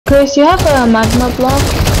Chris, you have a magma block?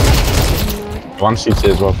 One CT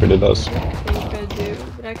as well, Frida does. I think I do,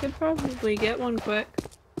 but I could probably get one quick.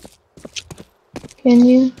 Can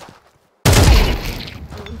you?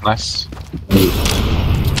 Nice.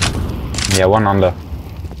 Yeah, one under.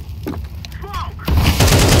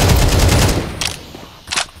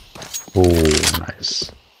 Ooh,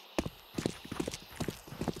 nice.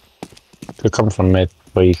 Could come from mid,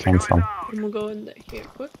 where you came from. I'm gonna go in there here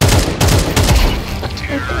quick.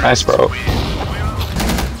 Nice, bro.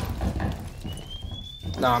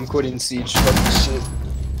 Nah, I'm quitting Siege. Fuck this shit.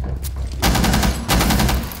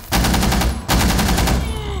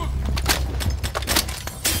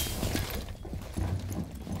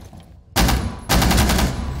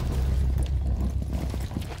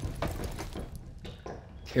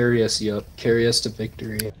 Carry us, yup. Carry us to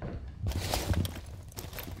victory.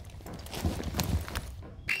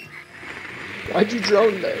 Why'd you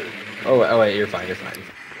drone there? Oh wait, you're fine, you're fine.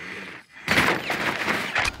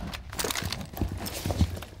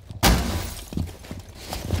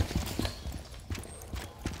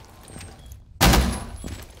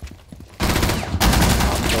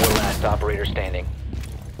 Last operator standing.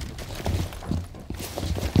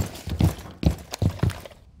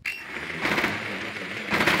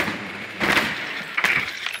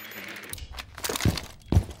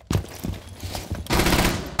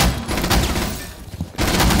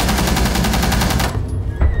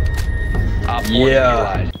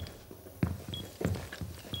 Yeah.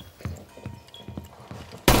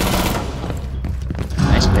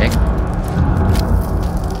 Nice pick.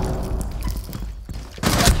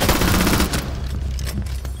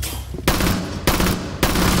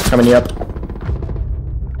 Coming you up.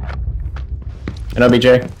 An OBJ.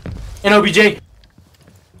 An OBJ.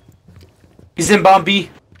 He's in bomb B.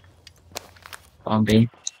 Bomb B.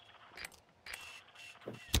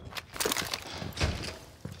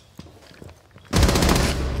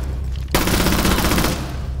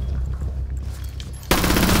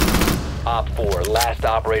 Op 4, last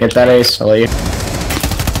operator. Hit that ace, I'll let you.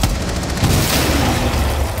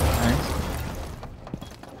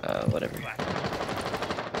 Whatever.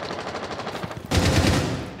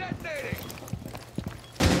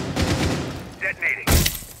 Detonating.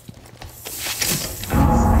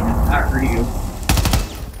 Not for you.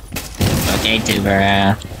 Okay,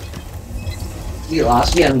 tuber. You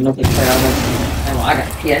lost. You have nothing to play on. I got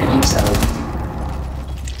PNG, so.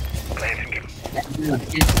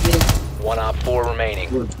 One Op 4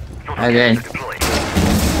 remaining. Okay.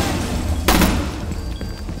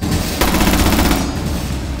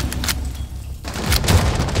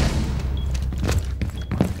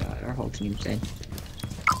 God, our whole team's dead.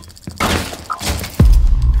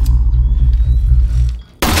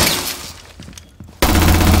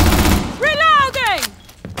 Reloading!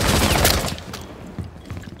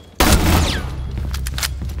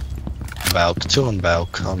 Valk, 2 on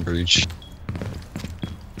Valk, on Breach.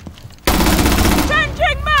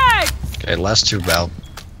 Changing mags! Okay, last 2 Valk.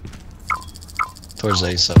 Towards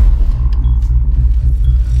A7.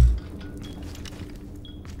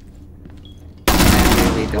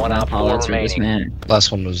 One Op 4 remaining.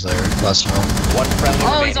 Last one was there. Last one. One friendly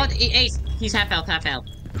Oh, he's remaining. on Ace. He's half health, half health.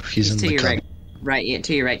 He's in to the your cup. right. Right, yeah,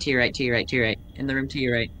 to your right, to your right, to your right, to your right. In the room to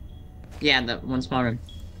your right. Yeah, the one small room.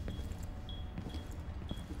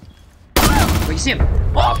 Where you see him?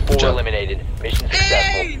 Op 4 eliminated. Mission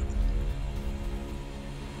successful.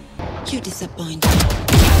 You disappoint.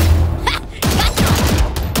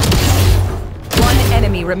 One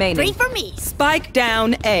enemy remaining. Pray for me. Spike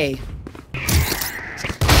down A.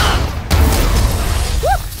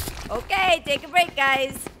 Okay, take a break,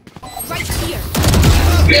 guys. Right here.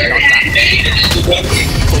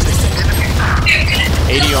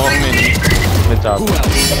 80 ohm in mid top.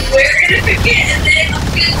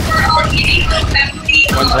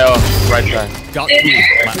 One's hell, right side. Got through.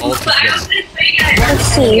 My ult is ready. Let's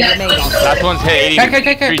see. Last one's hit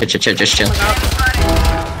 80. Chill, just chill.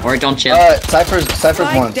 Or don't chill. Cypher's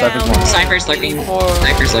one. Cypher's lurking.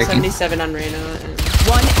 Cypher's lurking. 77 on Reyna. And...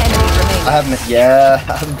 One enemy remaining. I haven't. Yeah,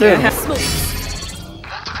 I'm doing it.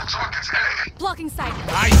 Blocking sight.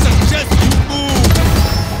 I suggest you move.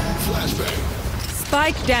 Flashbang.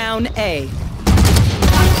 Spike down A.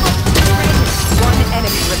 One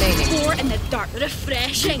enemy remaining. Four in the dark.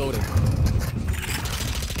 Refreshing. Reloading.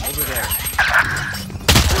 Over there.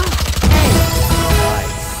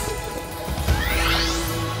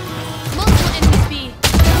 Multiple enemies B.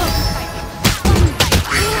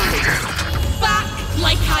 Back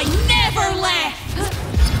like I never left.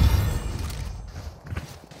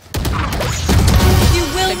 You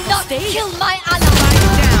will not kill my ally.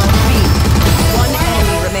 Down B. One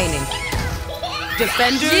enemy remaining.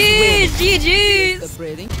 Defenders win. GG's.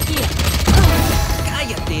 Breathing.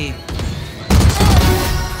 Cállate.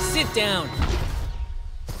 Sit down.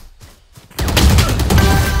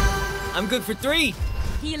 I'm good for 3.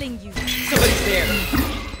 Healing you. Somebody's there.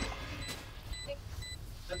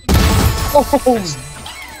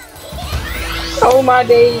 Oh my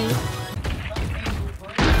days.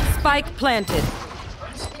 Spike planted.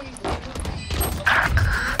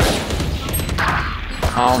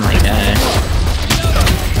 Oh my god.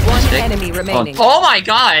 One enemy remaining. Oh my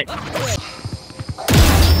god!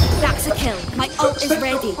 That's a kill. My ult is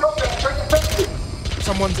ready.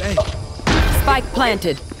 Someone's A. Spike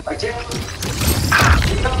planted.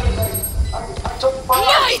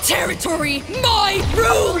 My territory, my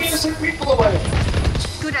rules.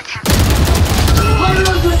 Good attack.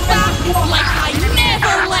 Back like I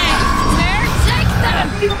never left. There, take them.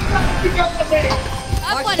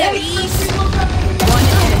 Have one of these. One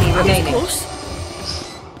enemy remaining.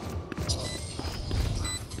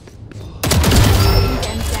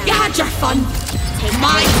 You had your fun. Take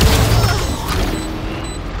mine.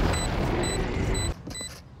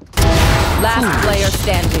 Last player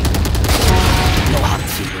standing. No hard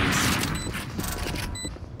feelings.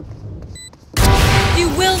 You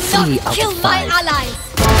will not kill my allies.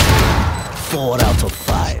 4 out of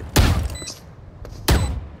 5.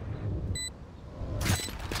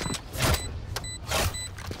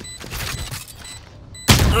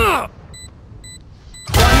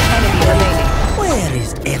 Where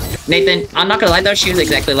is F? Nathan, I'm not gonna lie though, she was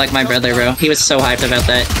exactly like my brother, bro. He was so hyped about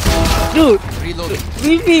that. Dude,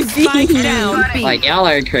 leave me be. Down B. Like, y'all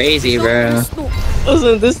are crazy, bro.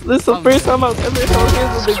 Listen, this is the first time I've ever held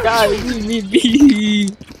hands with a guy. Leave me be.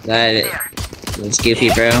 That's goofy,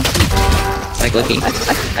 bro. Like, looking.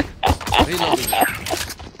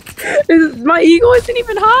 My ego isn't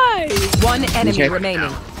even high. One enemy Okay.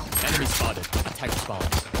 remaining. Enemy spotted. Attack spawn.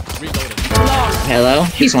 Reloading. Hello?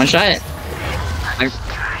 He's one shot.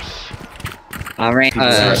 Alright,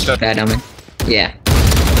 bad omen. Yeah.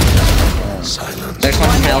 There's one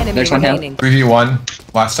One hell. enemy There's one hell. remaining. 3v1.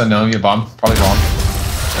 Last unknown, you bomb. Probably wrong.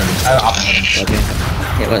 Okay.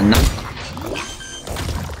 It was not.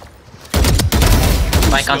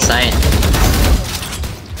 Spike on site.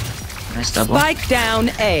 Nice double. Spike down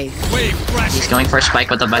A. He's going for a spike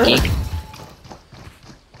with a Bucky.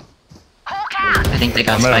 I think they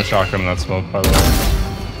got I'm gonna spike. shock him in that smoke, by the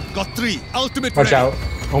way. Got 3. Ultimate Watch ready. out.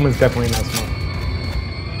 Omen's definitely in that smoke.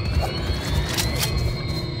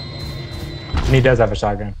 And he does have a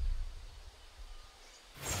shotgun.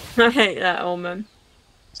 I hate that omen.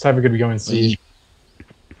 This type of could be going C.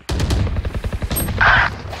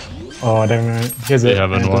 Oh, damn it. Here's it.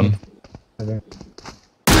 Heaven one.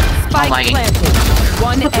 Spike lagging. planted.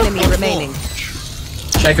 One enemy remaining.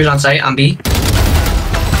 Striker's on site on B.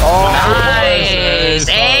 Nice!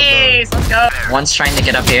 Ace! Let's go! One's trying to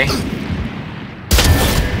get up here.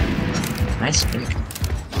 Nice.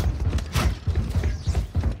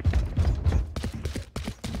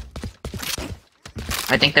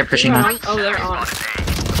 I think they're pushing on. Oh, they're on.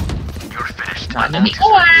 Not me.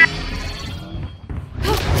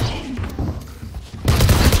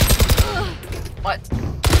 What?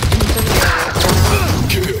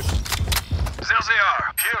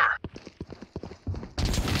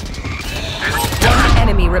 One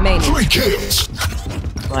enemy remaining. 3 kills.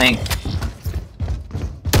 Playing.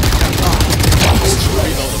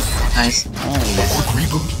 Nice.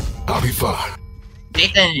 Reboot. I'll be fine.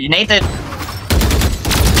 Nathan!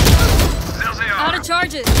 Out of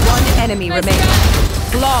charges. One enemy remaining.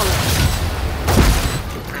 Flawless.